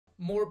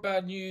More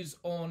bad news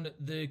on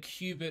the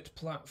Qubit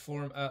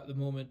platform at the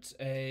moment.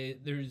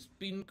 There's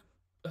been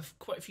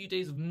quite a few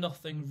days of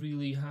nothing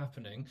really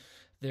happening.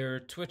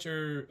 Their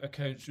Twitter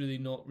account's really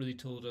not really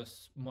told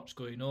us much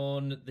going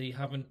on. They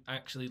haven't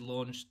actually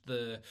launched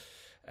the.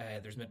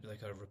 There's meant to be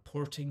like a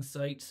reporting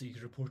site, so you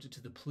can report it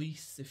to the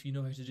police if you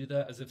know how to do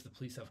that, as if the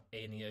police have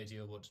any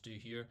idea what to do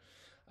here.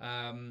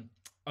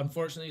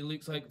 Unfortunately, it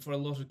looks like for a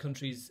lot of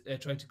countries,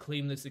 trying to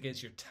claim this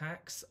against your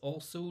tax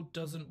also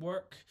doesn't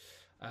work.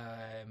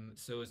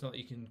 So it's not that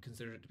you can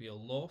consider it to be a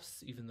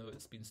loss, even though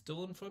it's been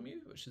stolen from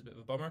you, which is a bit of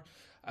a bummer.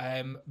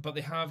 But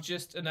they have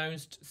just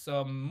announced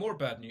some more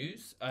bad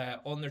news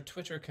on their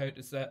Twitter account.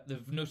 Is that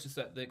they've noticed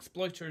that the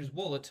exploiter's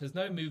wallet has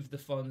now moved the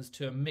funds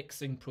to a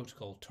mixing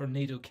protocol,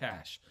 Tornado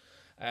Cash.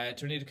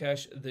 Tornado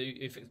Cash,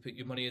 if you put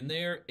your money in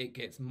there, it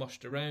gets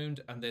mushed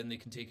around, and then they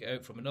can take it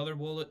out from another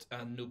wallet,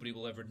 and nobody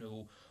will ever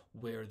know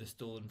where the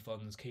stolen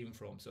funds came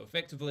from. So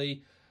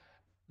effectively,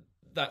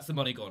 that's the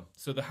money gone.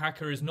 So the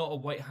hacker is not a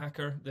white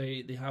hacker.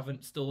 They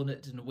haven't stolen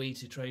it in a way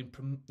to try and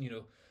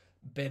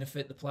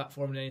benefit the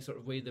platform in any sort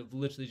of way. They've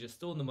literally just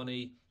stolen the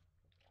money.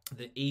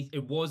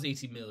 It was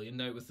 80 million.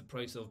 Now with the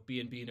price of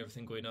BNB and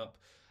everything going up,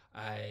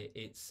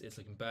 it's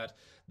looking bad.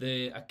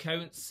 The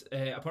accounts,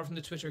 apart from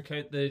the Twitter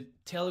account, the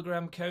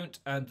Telegram account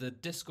and the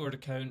Discord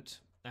account,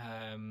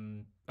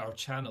 our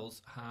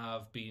channels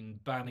have been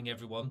banning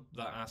everyone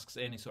that asks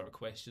any sort of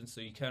questions.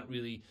 So you can't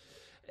really,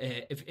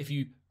 if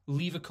you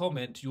leave a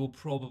comment, you'll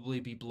probably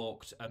be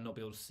blocked and not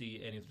be able to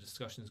see any of the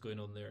discussions going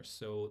on there.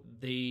 So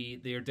they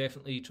are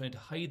definitely trying to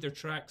hide their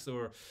tracks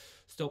or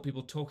stop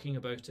people talking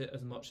about it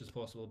as much as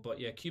possible. But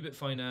yeah, Qubit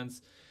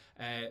Finance,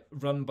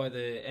 run by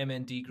the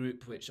MND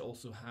group, which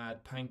also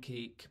had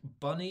Pancake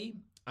Bunny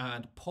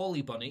and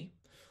Polly Bunny,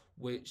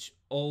 which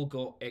all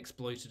got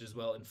exploited as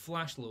well in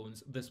flash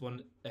loans. This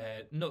one,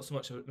 not so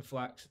much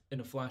in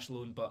a flash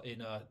loan, but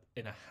in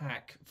a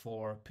hack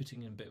for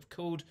putting in a bit of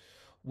code,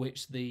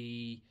 which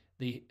they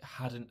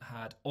hadn't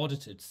had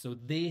audited. So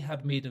they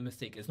had made a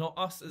mistake. It's not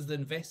us as the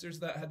investors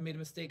that had made a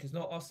mistake. It's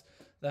not us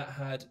that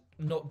had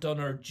not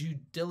done our due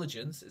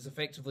diligence. It's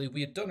effectively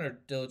we had done our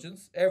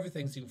diligence.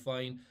 Everything seemed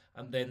fine.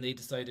 And then they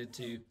decided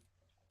to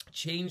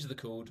change the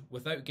code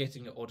without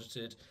getting it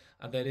audited.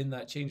 And then in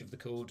that change of the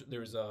code,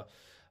 there's a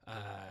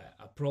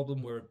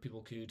problem where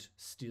people could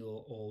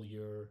steal all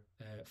your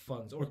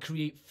funds or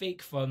create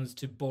fake funds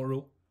to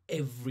borrow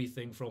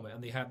everything from it.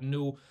 And they had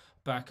no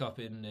backup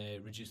in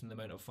reducing the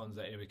amount of funds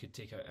that anyone could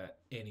take out at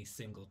any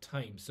single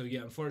time. So yeah,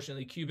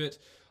 unfortunately, Qubit,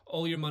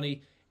 all your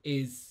money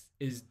is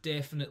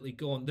definitely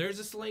gone. There's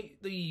a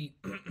slightly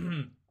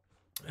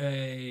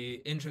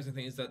interesting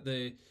thing is that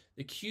the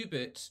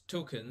Qubit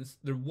tokens,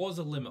 there was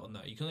a limit on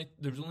that.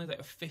 There was only like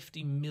a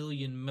 50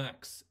 million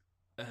max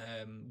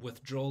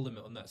withdrawal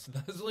limit on that. So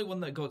that's the only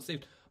one that got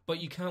saved. But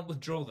you can't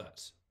withdraw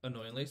that,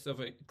 annoyingly. So if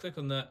I click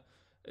on that,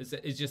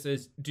 it just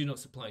says do not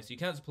supply. So you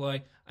can't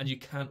supply and you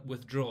can't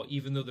withdraw,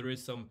 even though there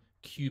is some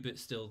Qubit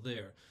still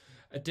there.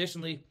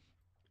 Additionally,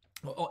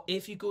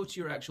 if you go to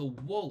your actual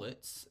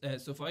wallets,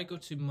 so if I go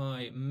to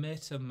my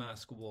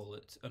MetaMask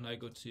wallet and I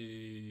go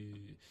to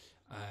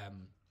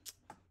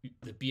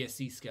the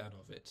BSC scan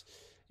of it,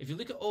 if you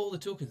look at all the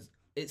tokens,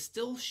 it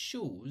still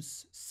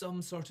shows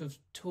some sort of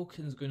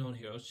tokens going on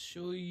here. I'll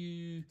show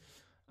you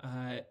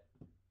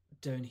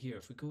down here.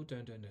 If we go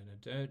down,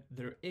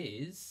 there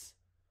is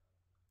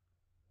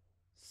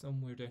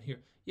somewhere down here.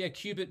 Yeah,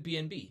 Qubit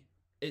BNB.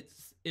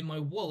 It's in my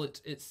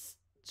wallet. It's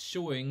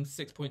showing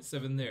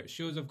 6.7 there. It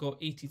shows I've got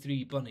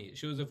 83 bunny. It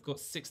shows I've got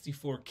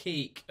 64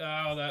 cake.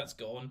 Oh, that's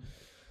gone.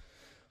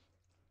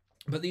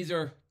 But these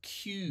are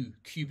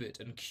Qubit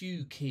and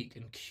Q cake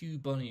and Q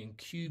bunny and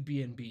Q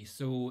BNB.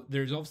 So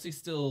there's obviously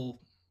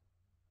still,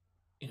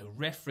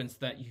 reference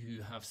that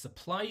you have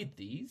supplied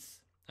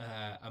these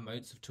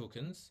amounts of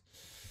tokens.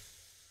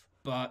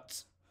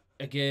 But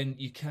again,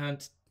 you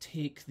can't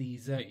take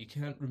these out. You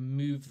can't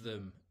remove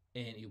them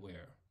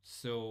anywhere.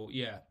 So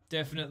yeah,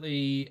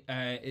 definitely,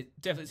 it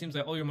definitely seems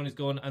like all your money's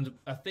gone. And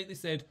I think they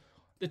said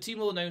the team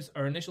will announce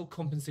our initial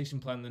compensation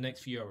plan in the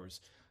next few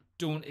hours.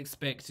 Don't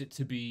expect it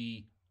to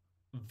be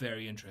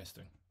very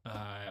interesting,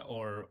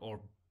 or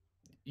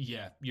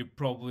yeah, you're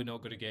probably not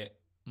going to get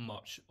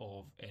much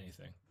of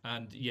anything.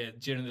 And yeah,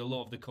 generally a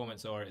lot of the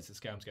comments are it's a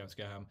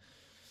scam.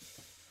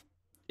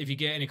 If you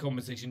get any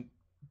compensation,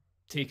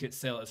 take it,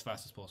 sell it as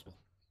fast as possible.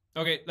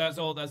 Okay, that's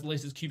all. That's the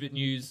latest Qubit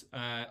news.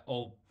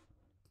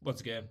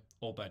 Once again,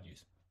 all bad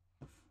news.